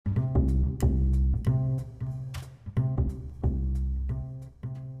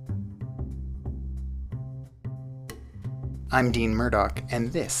I'm Dean Murdoch,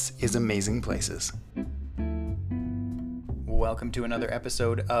 and this is Amazing Places. Welcome to another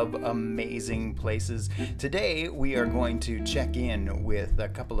episode of Amazing Places. Today we are going to check in with a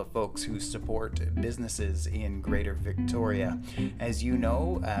couple of folks who support businesses in Greater Victoria. As you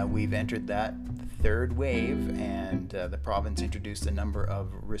know, we've entered that third wave, and the province introduced a number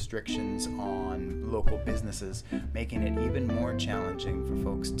of restrictions on local businesses, making it even more challenging for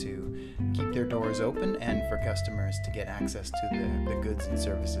folks to keep their doors open and for customers to get access to the goods and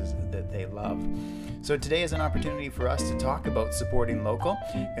services that they love. So today is an opportunity for us to talk about supporting local.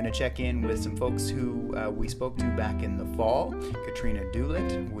 Going to check in with some folks who we spoke to back in the fall. Katrina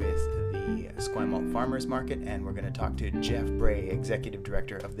Doolett with the Esquimalt Farmers Market, and we're going to talk to Jeff Bray, Executive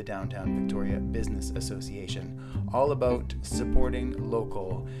Director of the Downtown Victoria Business Association, all about supporting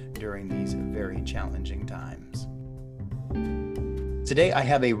local during these very challenging times. Today I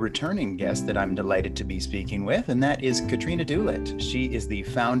have a returning guest that I'm delighted to be speaking with, and that is Katrina Doolett. She is the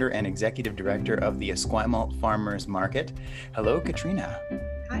founder and executive director of the Esquimalt Farmers Market. Hello, Katrina.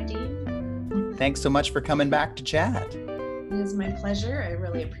 Hi, Dean. Thanks so much for coming back to chat. It is my pleasure. I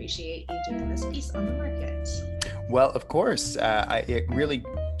really appreciate you doing this piece on the market. Well, of course, it really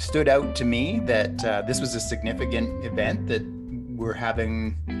stood out to me that this was a significant event, that we're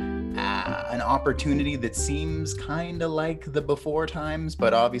having an opportunity that seems kind of like the before times,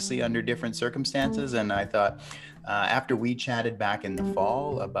 but obviously under different circumstances. And I thought, after we chatted back in the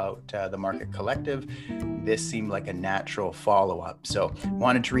fall about the Market Collective, this seemed like a natural follow-up. So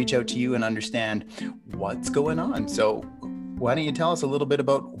wanted to reach out to you and understand what's going on. So why don't you tell us a little bit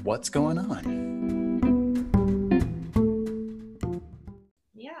about what's going on?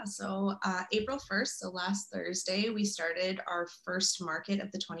 So April 1st, so last Thursday, we started our first market of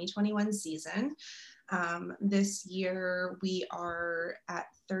the 2021 season. This year, we are at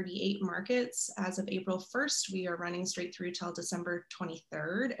 38 markets. As of April 1st, we are running straight through till December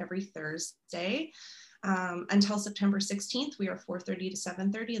 23rd, every Thursday. Until September 16th, we are 4:30 to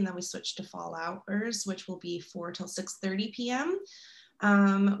 7:30, and then we switch to fall hours, which will be 4 till 6:30 p.m.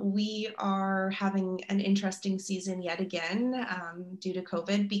 We are having an interesting season yet again due to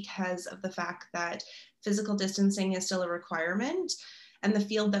COVID, because of the fact that physical distancing is still a requirement. And the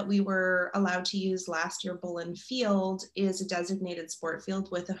field that we were allowed to use last year, Bullen Field, is a designated sport field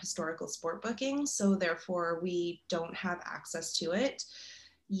with a historical sport booking. So therefore, we don't have access to it.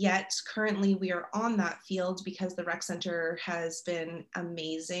 Yet currently we are on that field because the rec center has been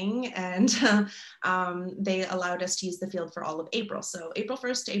amazing, and they allowed us to use the field for all of April. So April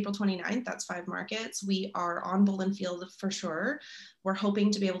 1st to April 29th, that's 5 markets. We are on Bullen Field for sure. We're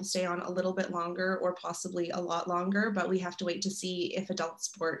hoping to be able to stay on a little bit longer, or possibly a lot longer, but we have to wait to see if adult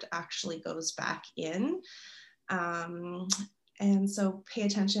sport actually goes back in. And so pay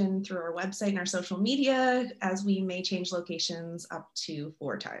attention through our website and our social media, as we may change locations up to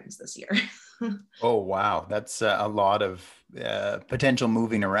 4 times this year. Oh, wow. That's a lot of potential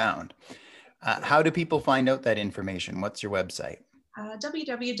moving around. How do people find out that information? What's your website?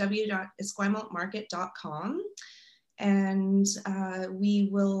 www.esquimaltmarket.com. And we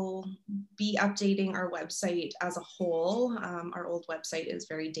will be updating our website as a whole. Our old website is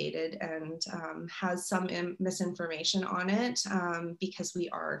very dated and has some misinformation on it, because we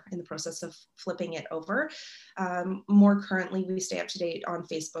are in the process of flipping it over. More currently, we stay up to date on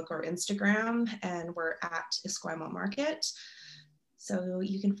Facebook or Instagram, and we're at Esquimalt Market. So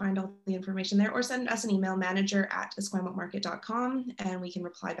you can find all the information there, or send us an email, manager@esquimaltmarket.com, and we can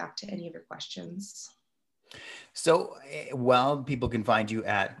reply back to any of your questions. So, while people can find you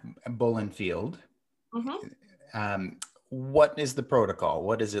at Bullen Field, what is the protocol?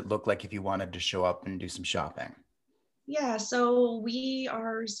 What does it look like if you wanted to show up and do some shopping? Yeah, so we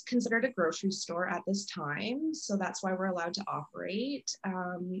are considered a grocery store at this time, so that's why we're allowed to operate.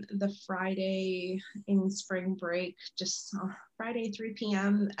 The Friday in spring break, just Friday 3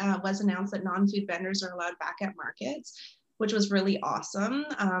 p.m. Was announced that non-food vendors are allowed back at markets, which was really awesome.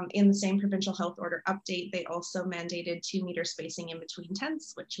 In the same provincial health order update, they also mandated 2-meter spacing in between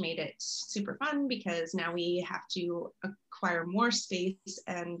tents, which made it super fun, because now we have to acquire more space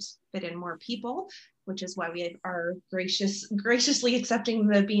and fit in more people, which is why we are graciously accepting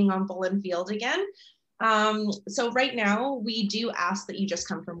the being on Bullen Field again. So right now, we do ask that you just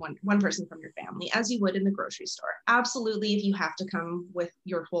come from one person from your family, as you would in the grocery store. Absolutely, if you have to come with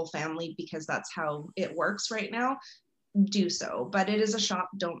your whole family, because that's how it works right now, do so. But it is a shop,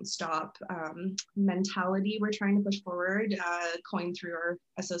 don't stop mentality we're trying to push forward, coined through our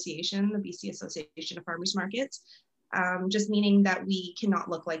association, the BC Association of Farmers Markets. Just meaning that we cannot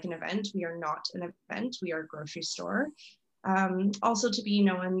look like an event. We are not an event, we are a grocery store. Also to be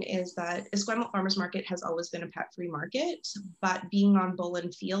known is that Esquimalt Farmers Market has always been a pet-free market, but being on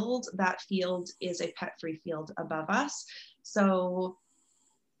Bullen Field, that field is a pet-free field above us. So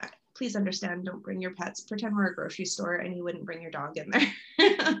please understand, don't bring your pets. Pretend we're a grocery store and you wouldn't bring your dog in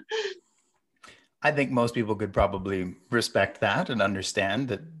there. I think most people could probably respect that and understand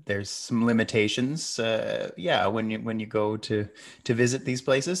that there's some limitations. Yeah, when you go to visit these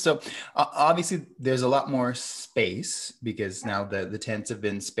places. So obviously there's a lot more space because now the tents have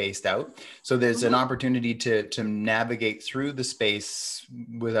been spaced out. So there's an opportunity to navigate through the space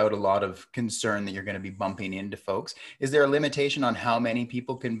without a lot of concern that you're going to be bumping into folks. Is there a limitation on how many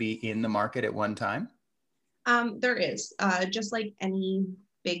people can be in the market at one time? There is, just like any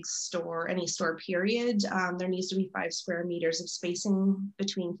big store, any store period, there needs to be 5 square meters of spacing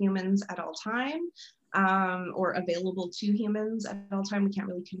between humans at all time, or available to humans at all time. We can't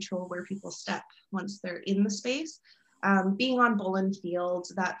really control where people step once they're in the space. Being on Bullen Field,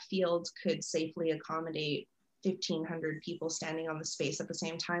 that field could safely accommodate 1,500 people standing on the space at the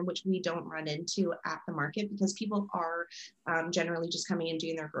same time, which we don't run into at the market because people are generally just coming and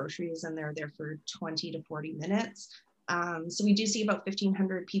doing their groceries and they're there for 20 to 40 minutes. So we do see about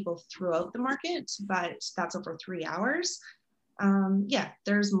 1,500 people throughout the market, but that's over 3 hours. Yeah,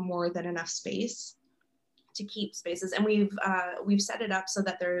 there's more than enough space to keep spaces. And we've set it up so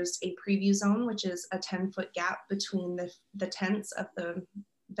that there's a preview zone, which is a 10-foot gap between the tents of the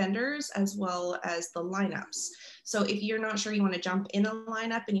vendors as well as the lineups. So if you're not sure you want to jump in a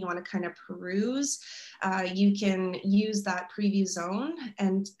lineup and you want to kind of peruse, you can use that preview zone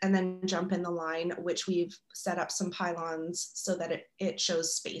and then jump in the line, which we've set up some pylons so that it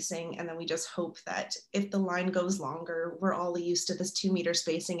shows spacing. And then we just hope that if the line goes longer, we're all used to this 2-meter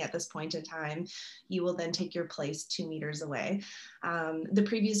spacing at this point in time, you will then take your place 2 meters away. The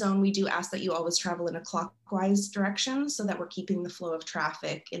preview zone, we do ask that you always travel in a clockwise direction so that we're keeping the flow of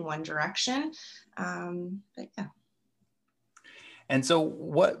traffic in one direction. But yeah. And so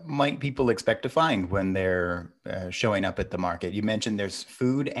what might people expect to find when they're showing up at the market? You mentioned there's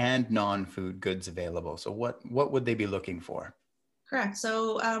food and non-food goods available. So what would they be looking for? Correct.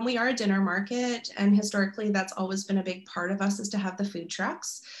 So we are a dinner market, and historically that's always been a big part of us, is to have the food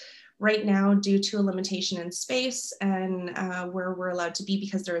trucks. Right now, due to a limitation in space and where we're allowed to be,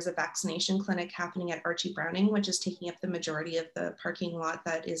 because there is a vaccination clinic happening at Archie Browning, which is taking up the majority of the parking lot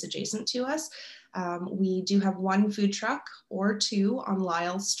that is adjacent to us. We do have 1 food truck or 2 on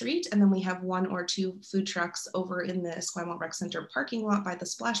Lyle Street, and then we have 1 or 2 food trucks over in the Esquimalt Rec Center parking lot by the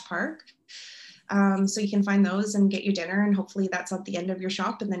splash park. So you can find those and get your dinner, and hopefully that's at the end of your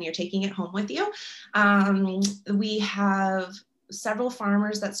shop and then you're taking it home with you. We have several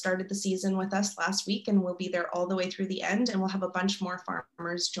farmers that started the season with us last week and will be there all the way through the end, and we'll have a bunch more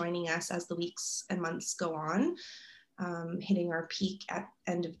farmers joining us as the weeks and months go on, hitting our peak at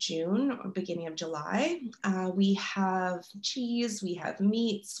end of June or beginning of July. We have cheese, we have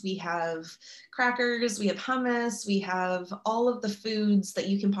meats, we have crackers, we have hummus, we have all of the foods that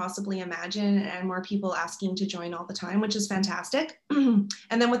you can possibly imagine, and more people asking to join all the time, which is fantastic.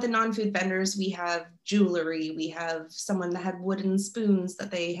 And then with the non-food vendors, we have jewelry, we have someone that had wooden spoons that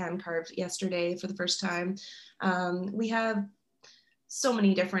they hand carved yesterday for the first time. We have so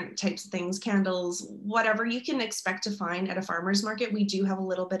many different types of things, candles, whatever you can expect to find at a farmer's market. We do have a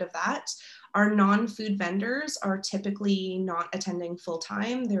little bit of that. Our non-food vendors are typically not attending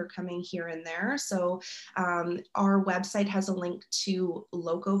full-time. They're coming here and there. So our website has a link to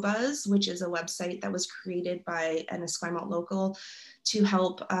LocoBuzz, which is a website that was created by an Esquimalt local to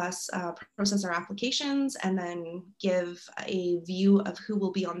help us process our applications and then give a view of who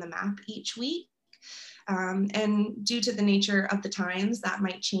will be on the map each week. And due to the nature of the times, that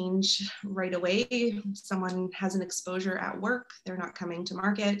might change right away. Someone has an exposure at work, they're not coming to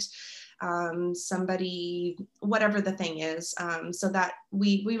market. Somebody, whatever the thing is, so that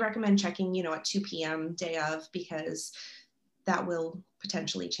we recommend checking, at 2 p.m. day of, because that will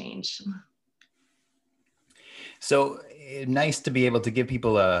potentially change. So nice to be able to give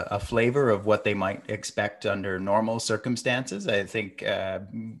people a flavor of what they might expect under normal circumstances. I think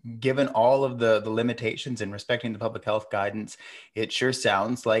given all of the limitations and respecting the public health guidance, it sure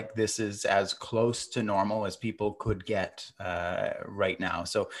sounds like this is as close to normal as people could get right now.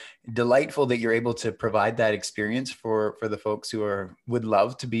 So delightful that you're able to provide that experience for the folks who would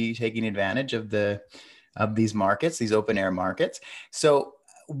love to be taking advantage of these markets, these open air markets. So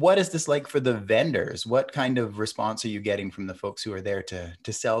what is this like for the vendors? What kind of response are you getting from the folks who are there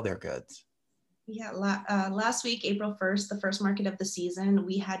to sell their goods? Yeah, last week, April 1st, the first market of the season,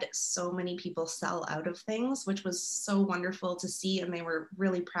 we had so many people sell out of things, which was so wonderful to see, and they were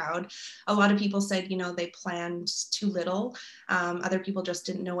really proud. A lot of people said, they planned too little. Other people just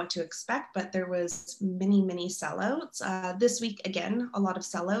didn't know what to expect, but there was many sellouts. This week, again, a lot of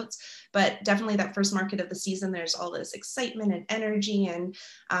sellouts, but definitely that first market of the season, there's all this excitement and energy, and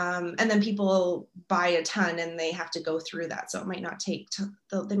then people buy a ton and they have to go through that. So it might not take,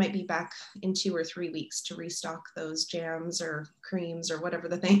 they might be back in 2 or 3 weeks to restock those jams or creams or whatever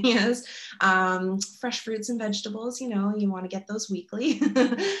the thing is. Fresh fruits and vegetables, you want to get those weekly.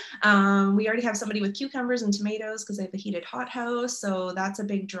 We already have somebody with cucumbers and tomatoes because they have a heated hothouse, so that's a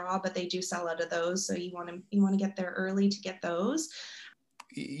big draw, but they do sell out of those, so you want to get there early to get those.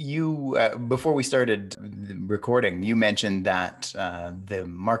 You before we started recording, you mentioned that the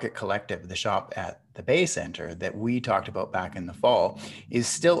Market Collective, the shop at the Bay Center that we talked about back in the fall, is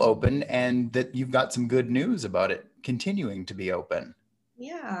still open, and that you've got some good news about it continuing to be open.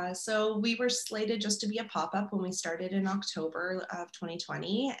 Yeah, so we were slated just to be a pop-up when we started in October of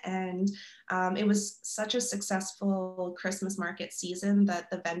 2020, and it was such a successful Christmas market season that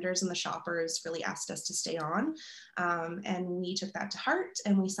the vendors and the shoppers really asked us to stay on, and we took that to heart,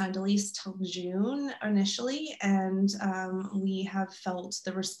 and we signed a lease till June initially, and we have felt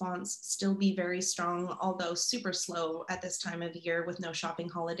the response still be very strong, although super slow at this time of year with no shopping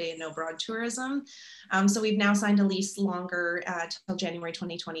holiday and no broad tourism. So we've now signed a lease longer till January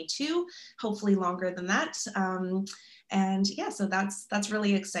 2022, hopefully longer than that. And yeah, so that's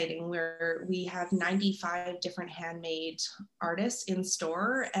really exciting. We have 95 different handmade artists in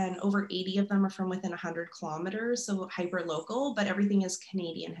store, and over 80 of them are from within 100 kilometers, so hyper local, but everything is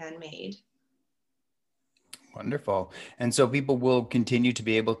Canadian handmade. Wonderful. And so people will continue to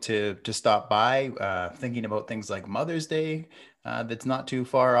be able to stop by, thinking about things like Mother's Day, that's not too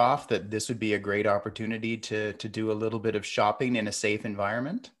far off, that this would be a great opportunity to do a little bit of shopping in a safe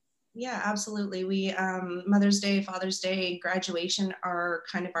environment. Yeah, absolutely. We Mother's Day, Father's Day, graduation are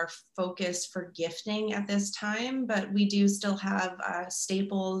kind of our focus for gifting at this time, but we do still have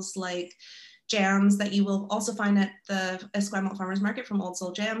staples like jams that you will also find at the Esquimalt Farmers Market from Old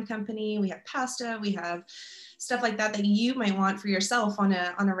Soul Jam Company. We have pasta, we have stuff like that you might want for yourself on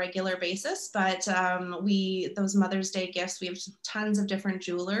a regular basis. But those Mother's Day gifts, we have tons of different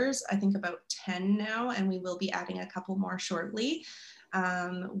jewelers, I think about 10 now, and we will be adding a couple more shortly.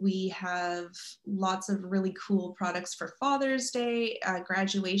 We have lots of really cool products for Father's Day,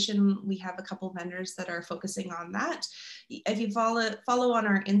 graduation. We have a couple vendors that are focusing on that. If you follow on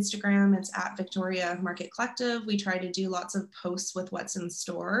our Instagram, it's at Victoria Market Collective. We try to do lots of posts with what's in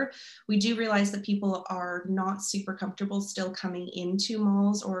store. We do realize that people are not super comfortable still coming into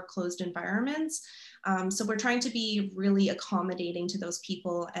malls or closed environments. So we're trying to be really accommodating to those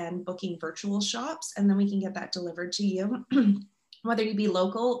people and booking virtual shops, and then we can get that delivered to you. Whether you be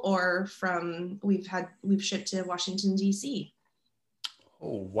local or we've shipped to Washington, D.C.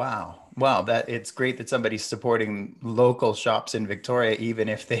 Oh, wow. Wow. It's great that somebody's supporting local shops in Victoria, even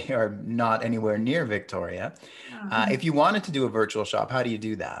if they are not anywhere near Victoria. If you wanted to do a virtual shop, how do you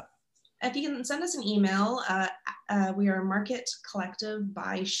do that? If you can send us an email, we are Market Collective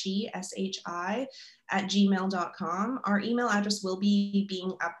by She, SHI, at gmail.com. Our email address will be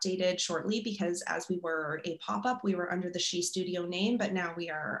being updated shortly because as we were a pop-up, we were under the She Studio name, but now we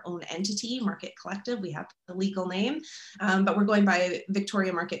are our own entity, Market Collective. We have the legal name, but we're going by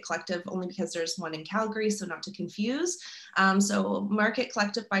Victoria Market Collective only because there's one in Calgary, so not to confuse. So Market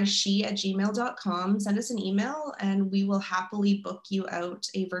Collective by She at gmail.com. Send us an email and we will happily book you out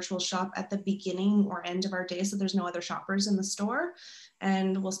a virtual shop at the beginning or end of our day so there's no other shoppers in the store.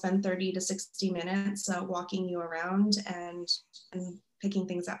 And we'll spend 30 to 60 minutes walking you around and picking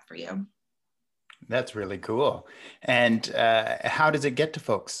things up for you. That's really cool. And how does it get to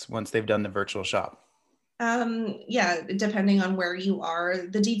folks once they've done the virtual shop? Yeah, depending on where you are.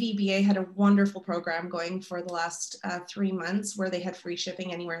 The DVBA had a wonderful program going for the last 3 months where they had free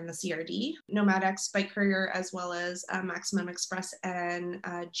shipping anywhere in the CRD. NomadX, Bike Courier, as well as Maximum Express and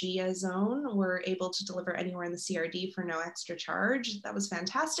Gia Zone were able to deliver anywhere in the CRD for no extra charge. That was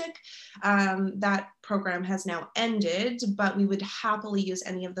fantastic. That program has now ended, but we would happily use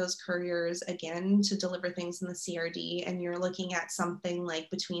any of those couriers again to deliver things in the CRD. And you're looking at something like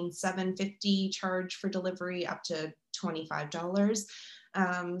between $7.50 charge for delivery up to $25.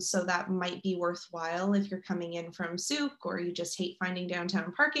 So that might be worthwhile if you're coming in from Souk or you just hate finding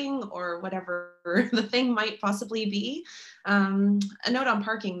downtown parking or whatever the thing might possibly be. A note on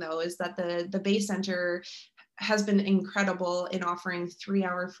parking though is that the Bay Center has been incredible in offering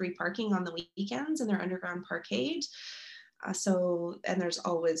 3-hour free parking on the weekends in their underground parkade. And there's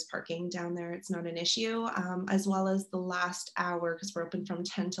always parking down there. It's not an issue, as well as the last hour, because we're open from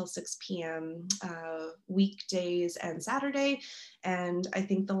 10 till 6 p.m. Weekdays and Saturday. And I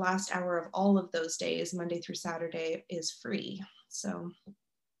think the last hour of all of those days, Monday through Saturday, is free. So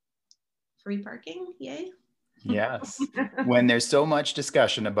free parking, yay. Yes. When there's so much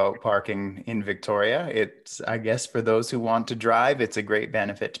discussion about parking in Victoria, it's, I guess, for those who want to drive, it's a great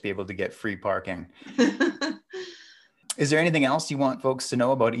benefit to be able to get free parking. Is there anything else you want folks to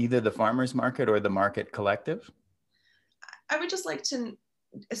know about either the farmers market or the market collective? I would just like to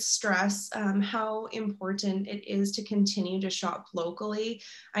stress how important it is to continue to shop locally.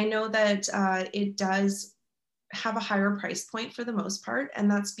 I know that it does have a higher price point for the most part, and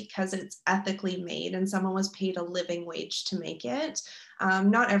that's because it's ethically made and someone was paid a living wage to make it.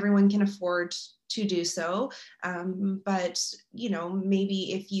 Not everyone can afford to do so, but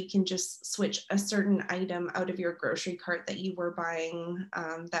maybe if you can just switch a certain item out of your grocery cart that you were buying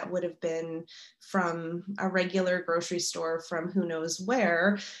that would have been from a regular grocery store from who knows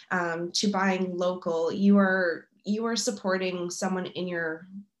where, to buying local, you are supporting someone in your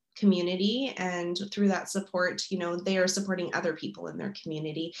community, and through that support, they are supporting other people in their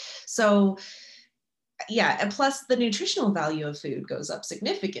community. So yeah, and plus the nutritional value of food goes up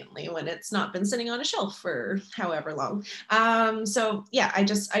significantly when it's not been sitting on a shelf for however long. So yeah,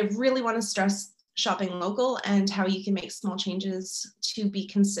 I really want to stress shopping local and how you can make small changes to be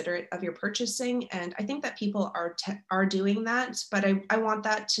considerate of your purchasing. And I think that people are doing that, but I want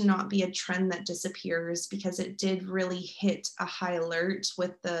that to not be a trend that disappears, because it did really hit a high alert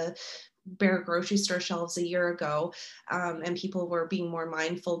with the bare grocery store shelves a year ago, and people were being more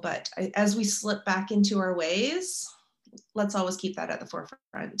mindful. But as we slip back into our ways, let's always keep that at the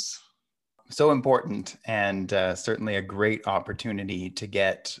forefront. So important, and certainly a great opportunity to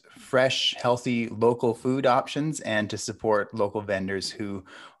get fresh, healthy, local food options and to support local vendors who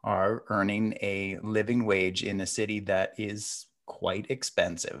are earning a living wage in a city that is quite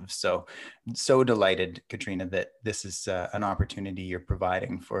expensive. So delighted, Katrina, that this is an opportunity you're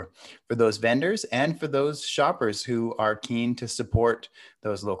providing for those vendors and for those shoppers who are keen to support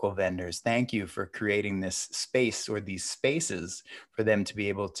those local vendors. Thank you for creating this space, or these spaces, for them to be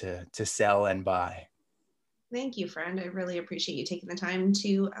able to sell and buy. Thank you, friend. I really appreciate you taking the time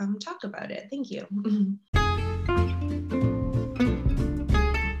to talk about it. Thank you.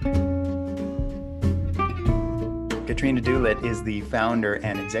 Katrina Doulet is the founder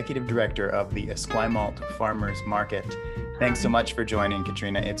and executive director of the Esquimalt Farmers Market. Thanks so much for joining,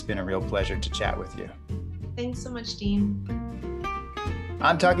 Katrina. It's been a real pleasure to chat with you. Thanks so much, Dean.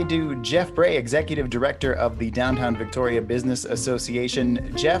 I'm talking to Jeff Bray, executive director of the Downtown Victoria Business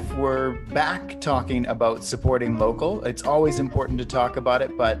Association. Jeff, we're back talking about supporting local. It's always important to talk about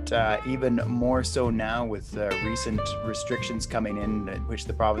it, but even more so now with recent restrictions coming in, which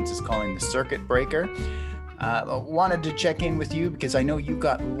the province is calling the circuit breaker. Wanted to check in with you because I know you've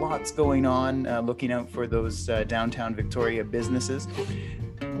got lots going on looking out for those downtown Victoria businesses.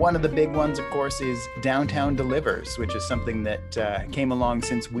 One of the big ones, of course, is Downtown Delivers, which is something that came along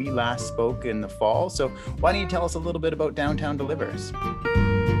since we last spoke in the fall. So why don't you tell us a little bit about Downtown Delivers?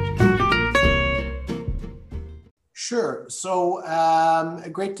 Sure. So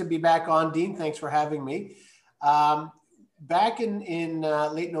great to be back on, Dean. Thanks for having me. Back in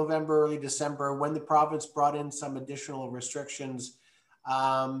late November, early December, when the province brought in some additional restrictions,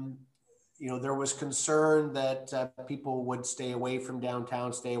 there was concern that people would stay away from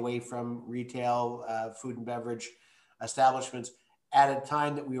downtown, stay away from retail, food and beverage establishments at a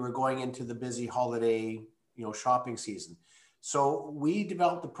time that we were going into the busy holiday, shopping season. So we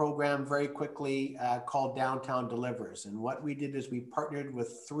developed a program very quickly called Downtown Delivers. And what we did is we partnered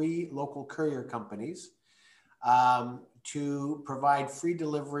with 3 local courier companies to provide free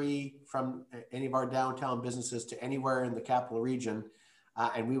delivery from any of our downtown businesses to anywhere in the capital region,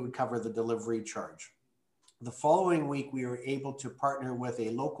 and we would cover the delivery charge. The following week, we were able to partner with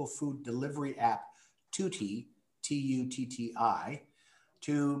a local food delivery app, Tutti, T-U-T-T-I,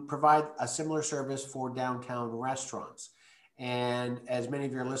 to provide a similar service for downtown restaurants. And as many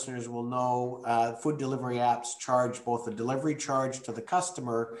of your listeners will know, food delivery apps charge both a delivery charge to the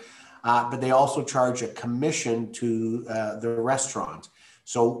customer, but they also charge a commission to the restaurant.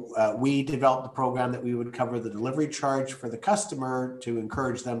 So we developed a program that we would cover the delivery charge for the customer to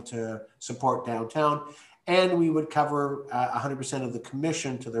encourage them to support downtown. And we would cover 100% of the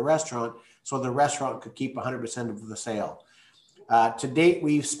commission to the restaurant, so the restaurant could keep 100% of the sale. To date,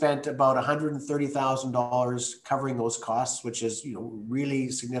 we've spent about $130,000 covering those costs, which is really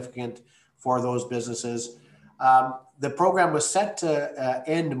significant for those businesses. The program was set to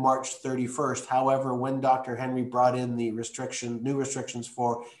end March 31st. However, when Dr. Henry brought in the new restrictions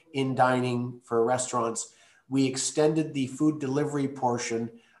for in dining for restaurants, we extended the food delivery portion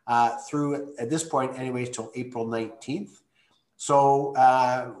through, at this point anyways, till April 19th. So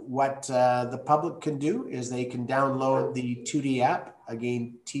what the public can do is they can download the TUTTI app,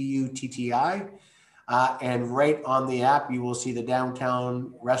 again, TUTTI, and right on the app, you will see the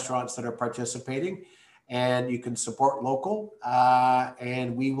downtown restaurants that are participating, and you can support local,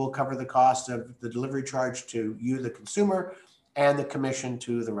 and we will cover the cost of the delivery charge to you, the consumer, and the commission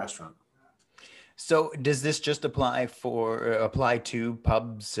to the restaurant. So does this just apply to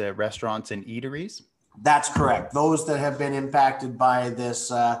pubs, restaurants, and eateries? That's correct. Those that have been impacted by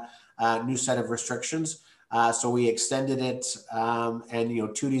this new set of restrictions. So we extended it, and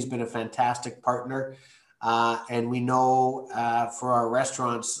TUTTI's been a fantastic partner. And we know for our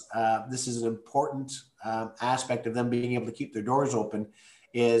restaurants, this is an important aspect of them being able to keep their doors open,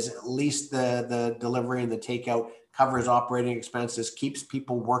 is at least the delivery and the takeout covers operating expenses, keeps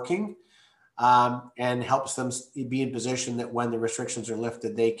people working, and helps them be in position that when the restrictions are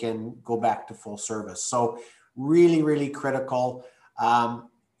lifted, they can go back to full service. So really, really critical.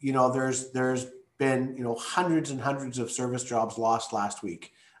 There's been, hundreds and hundreds of service jobs lost last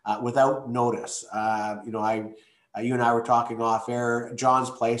week without notice. You and I were talking off air,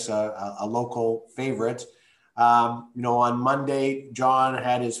 John's Place, a local favorite. On Monday, John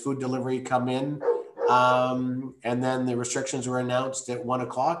had his food delivery come in. And then the restrictions were announced at 1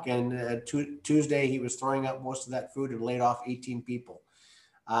 o'clock, and Tuesday he was throwing up most of that food and laid off 18 people.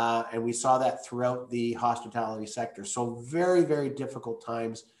 And we saw that throughout the hospitality sector. So very, very difficult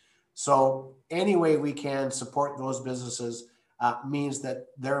times. So any way we can support those businesses means that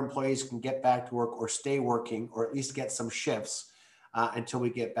their employees can get back to work or stay working, or at least get some shifts until we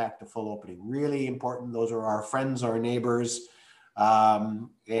get back to full opening. Really important. Those are our friends, our neighbors,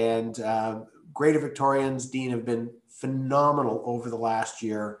 Greater Victorians, Dean, have been phenomenal over the last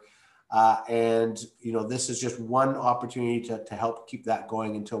year. This is just one opportunity to help keep that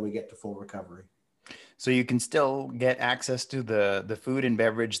going until we get to full recovery. So you can still get access to the food and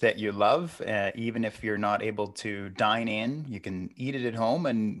beverage that you love, even if you're not able to dine in. You can eat it at home,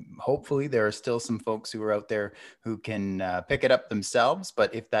 and hopefully there are still some folks who are out there who can pick it up themselves.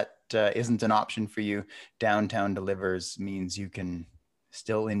 But if that isn't an option for you, Downtown Delivers means you can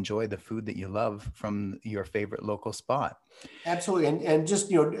still enjoy the food that you love from your favorite local spot. Absolutely. And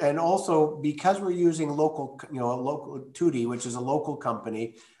just, and also because we're using local TUTTI, which is a local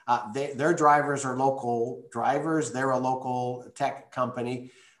company, their drivers are local drivers. They're a local tech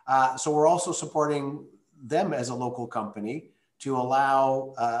company. So we're also supporting them as a local company to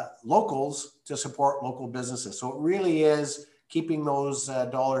allow locals to support local businesses. So it really is keeping those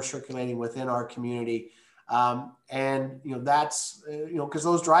dollars circulating within our community. That's, because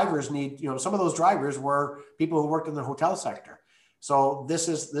those drivers need, some of those drivers were people who worked in the hotel sector. So this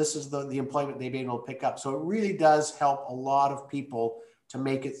is the employment they've been able to pick up. So it really does help a lot of people to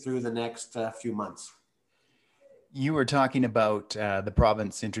make it through the next few months. You were talking about the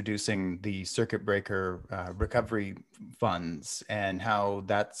province introducing the circuit breaker recovery funds and how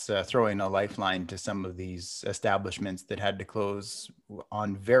that's throwing a lifeline to some of these establishments that had to close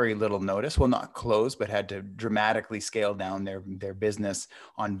on very little notice. Well, not close, but had to dramatically scale down their business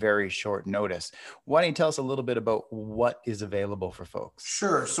on very short notice. Why don't you tell us a little bit about what is available for folks?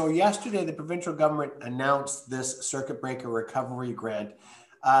 Sure. So yesterday, the provincial government announced this circuit breaker recovery grant.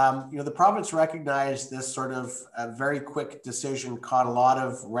 The province recognized this sort of very quick decision caught a lot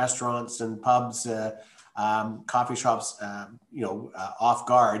of restaurants and pubs, coffee shops, off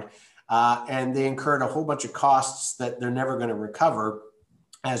guard, and they incurred a whole bunch of costs that they're never going to recover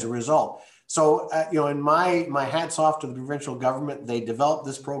as a result. So, in my hats off to the provincial government. They developed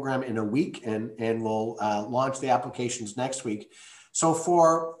this program in a week and will launch the applications next week. So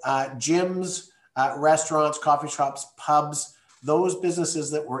for gyms, restaurants, coffee shops, pubs, those businesses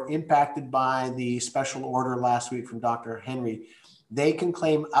that were impacted by the special order last week from Dr. Henry, they can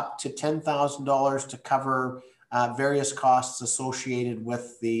claim up to $10,000 to cover various costs associated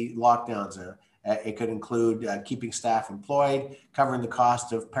with the lockdowns. It could include keeping staff employed, covering the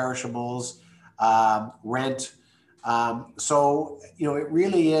cost of perishables, rent. So, it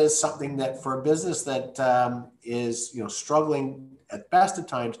really is something that for a business that is, struggling at best of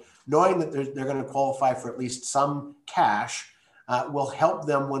times, knowing that they're going to qualify for at least some cash will help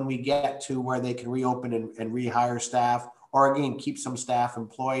them when we get to where they can reopen and rehire staff, or again, keep some staff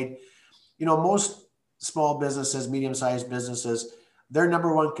employed. Most small businesses, medium-sized businesses, their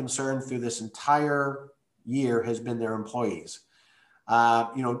number one concern through this entire year has been their employees.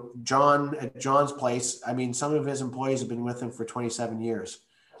 John at John's place, I mean, some of his employees have been with him for 27 years.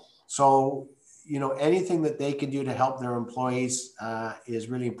 So, anything that they can do to help their employees is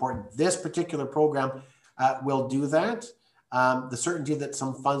really important. This particular program will do that. The certainty that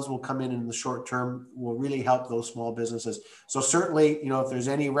some funds will come in the short term will really help those small businesses. So certainly, if there's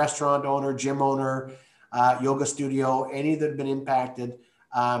any restaurant owner, gym owner, yoga studio, any that have been impacted,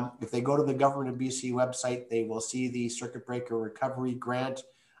 if they go to the Government of BC website, they will see the Circuit Breaker Recovery Grant.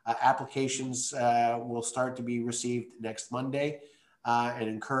 Applications will start to be received next Monday, and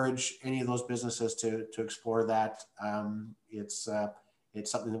encourage any of those businesses to explore that. It's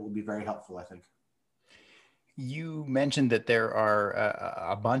something that will be very helpful, I think. You mentioned that there are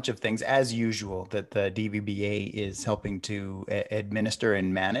a bunch of things, as usual, that the DVBA is helping to administer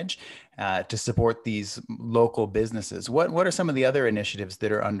and manage to support these local businesses. What are some of the other initiatives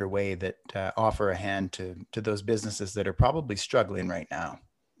that are underway that offer a hand to those businesses that are probably struggling right now?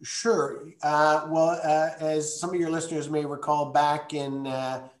 Sure. As some of your listeners may recall, back in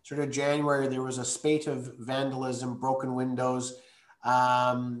sort of January, there was a spate of vandalism, broken windows,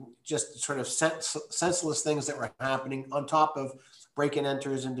 just sort of senseless things that were happening on top of break and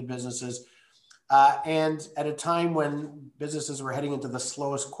enters into businesses. And at a time when businesses were heading into the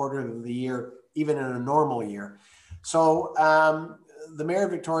slowest quarter of the year, even in a normal year. So the Mayor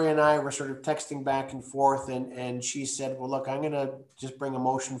of Victoria and I were sort of texting back and forth, and she said, well, look, I'm going to just bring a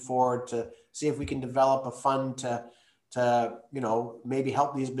motion forward to see if we can develop a fund to maybe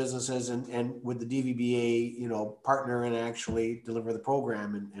help these businesses and with the DVBA, partner and actually deliver the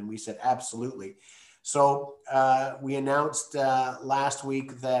program. And we said, absolutely. So we announced last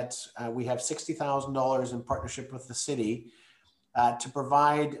week that we have $60,000 in partnership with the city to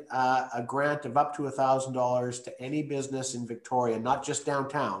provide a grant of up to $1,000 to any business in Victoria, not just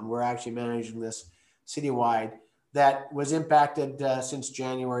downtown. We're actually managing this citywide, that was impacted since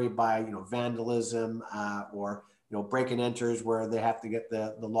January by vandalism or break and enters where they have to get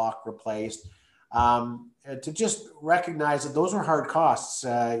the lock replaced. To just recognize that those are hard costs.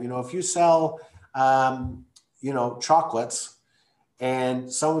 If you sell chocolates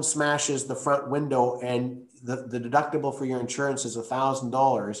and someone smashes the front window and the deductible for your insurance is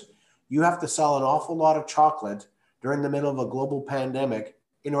 $1,000, you have to sell an awful lot of chocolate during the middle of a global pandemic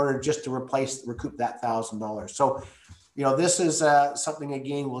in order just to recoup that $1,000. So, this is something,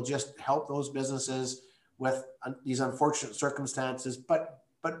 again, will just help those businesses with these unfortunate circumstances, but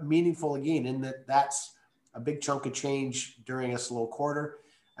meaningful, again, in that that's a big chunk of change during a slow quarter.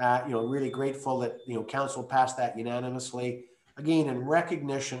 Really grateful that, council passed that unanimously, again, in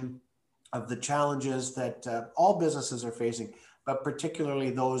recognition of the challenges that all businesses are facing, but particularly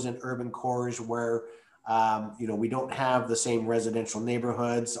those in urban cores where, we don't have the same residential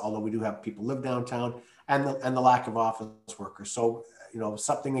neighborhoods, although we do have people live downtown, and the lack of office workers. So,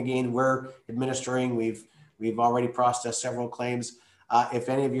 something, again, we're administering. We've already processed several claims. If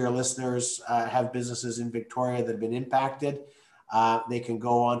any of your listeners have businesses in Victoria that have been impacted, they can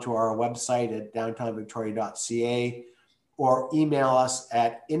go onto our website at downtownvictoria.ca or email us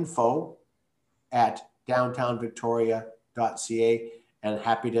at info@downtownvictoria.ca, and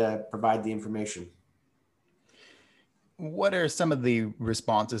happy to provide the information. What are some of the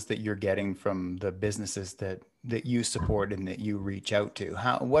responses that you're getting from the businesses that you support and that you reach out to?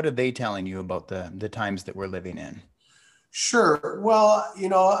 What are they telling you about the times that we're living in? Sure. Well, a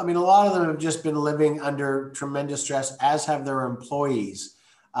lot of them have just been living under tremendous stress, as have their employees.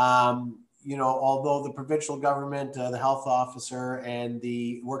 Although the provincial government, the health officer, and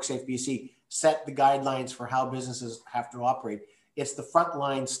the WorkSafe BC set the guidelines for how businesses have to operate, it's the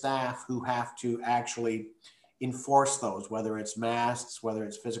frontline staff who have to actually enforce those, whether it's masks, whether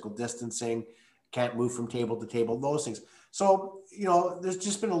it's physical distancing, can't move from table to table, those things. So, there's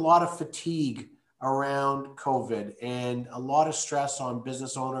just been a lot of fatigue around COVID and a lot of stress on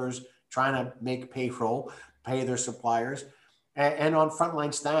business owners trying to make payroll, pay their suppliers, and on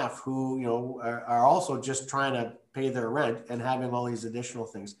frontline staff who, are also just trying to pay their rent and having all these additional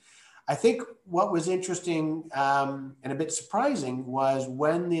things. I think what was interesting and a bit surprising was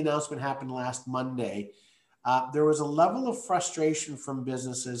when the announcement happened last Monday, there was a level of frustration from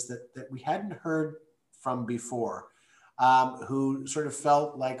businesses that we hadn't heard from before, who sort of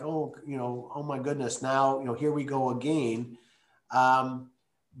felt like, oh my goodness, now, here we go again.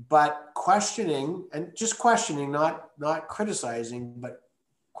 But questioning, not criticizing, but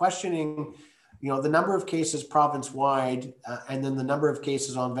questioning, the number of cases province-wide, and then the number of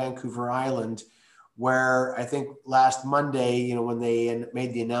cases on Vancouver Island, where I think last Monday, when they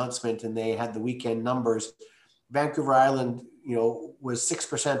made the announcement and they had the weekend numbers, Vancouver Island, was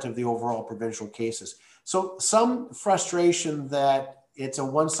 6% of the overall provincial cases. So some frustration that it's a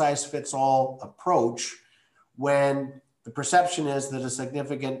one-size-fits-all approach when the perception is that a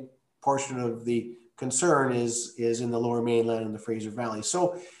significant portion of the concern is in the Lower Mainland and the Fraser Valley.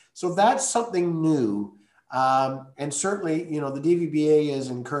 So that's something new. And certainly, the DVBA is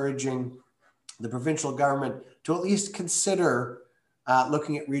encouraging the provincial government to at least consider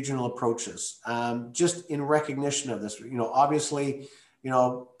looking at regional approaches, just in recognition of this. Obviously,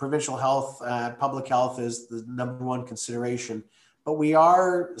 provincial health, public health is the number one consideration. But we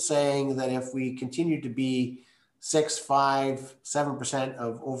are saying that if we continue to be 6, 5, 7%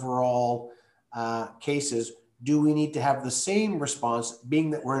 of overall cases, do we need to have the same response,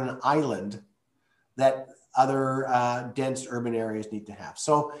 being that we're in an island, that other dense urban areas need to have?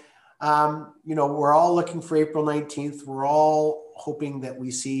 So, we're all looking for April 19th. We're all hoping that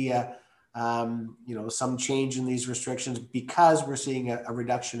we see, some change in these restrictions, because we're seeing a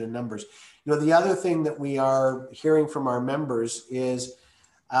reduction in numbers. The other thing that we are hearing from our members is,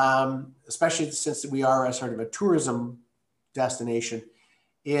 especially since we are a sort of a tourism destination,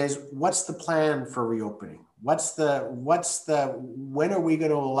 is what's the plan for reopening? When are we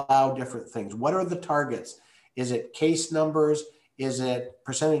going to allow different things? What are the targets? Is it case numbers? Is it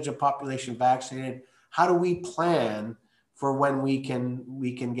percentage of population vaccinated? How do we plan for when we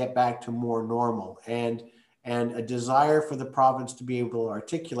can get back to more normal? And a desire for the province to be able to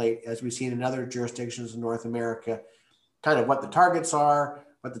articulate, as we've seen in other jurisdictions in North America, kind of what the targets are,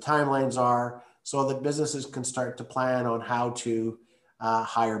 what the timelines are, so that businesses can start to plan on how to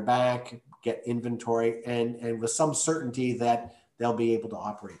hire back, get inventory, and with some certainty that they'll be able to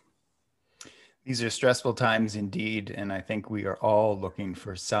operate. These are stressful times indeed, and I think we are all looking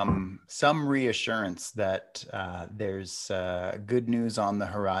for some reassurance that there's good news on the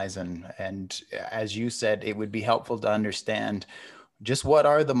horizon. And as you said, it would be helpful to understand just what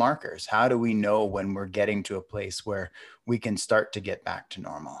are the markers? How do we know when we're getting to a place where we can start to get back to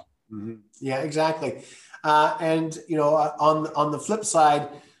normal? Mm-hmm. Yeah, exactly. And on the flip side,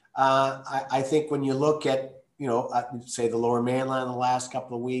 I think when you look at say the Lower Mainland the last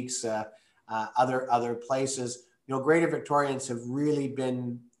couple of weeks, other places, Greater Victorians have really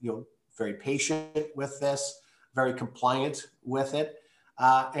been, very patient with this, very compliant with it,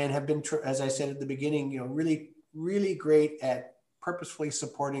 and have been, as I said at the beginning, really, really great at purposefully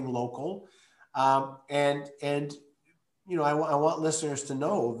supporting local. I want listeners to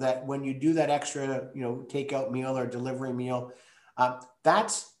know that when you do that extra, takeout meal or delivery meal,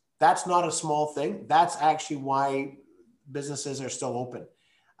 that's not a small thing. That's actually why businesses are still open.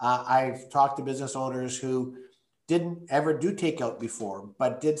 I've talked to business owners who didn't ever do takeout before,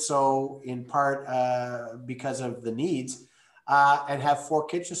 but did so in part because of the needs, and have 4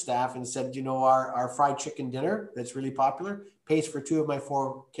 kitchen staff, and said, our fried chicken dinner that's really popular pays for 2 of my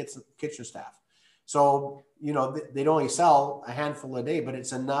 4 kitchen staff. So, they'd only sell a handful a day, but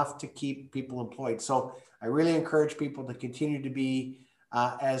it's enough to keep people employed. So I really encourage people to continue to be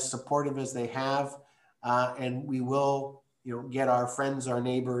as supportive as they have, and we will get our friends, our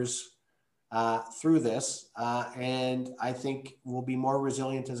neighbors through this. And I think we'll be more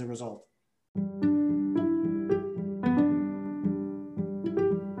resilient as a result.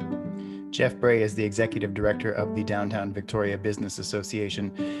 Jeff Bray is the Executive Director of the Downtown Victoria Business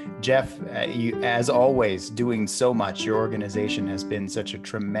Association. Jeff, you, as always, doing so much. Your organization has been such a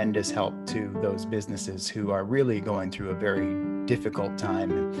tremendous help to those businesses who are really going through a very difficult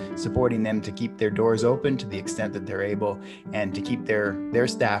time, and supporting them to keep their doors open to the extent that they're able, and to keep their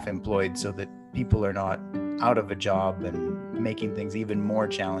staff employed so that people are not out of a job and making things even more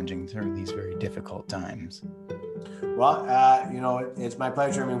challenging through these very difficult times. Well, it's my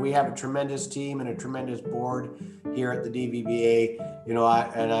pleasure. I mean, we have a tremendous team and a tremendous board here at the DVBA,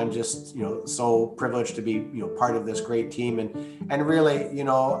 and I'm just, so privileged to be, part of this great team. And really,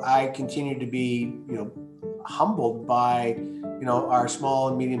 I continue to be, humbled by, our small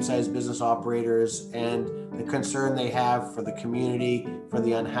and medium-sized business operators and the concern they have for the community, for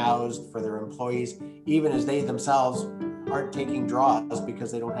the unhoused, for their employees, even as they themselves aren't taking draws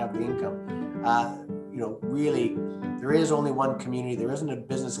because they don't have the income. Really, there is only one community. There isn't a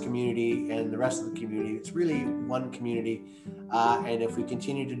business community and the rest of the community. It's really one community. And if we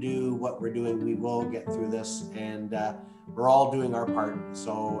continue to do what we're doing, we will get through this, and we're all doing our part.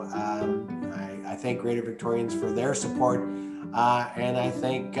 So I thank Greater Victorians for their support. And I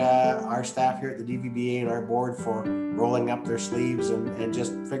thank our staff here at the DVBA and our board for rolling up their sleeves and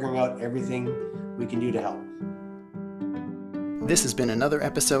just figuring out everything we can do to help. This has been another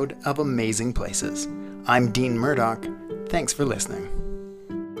episode of Amazing Places. I'm Dean Murdoch. Thanks for listening.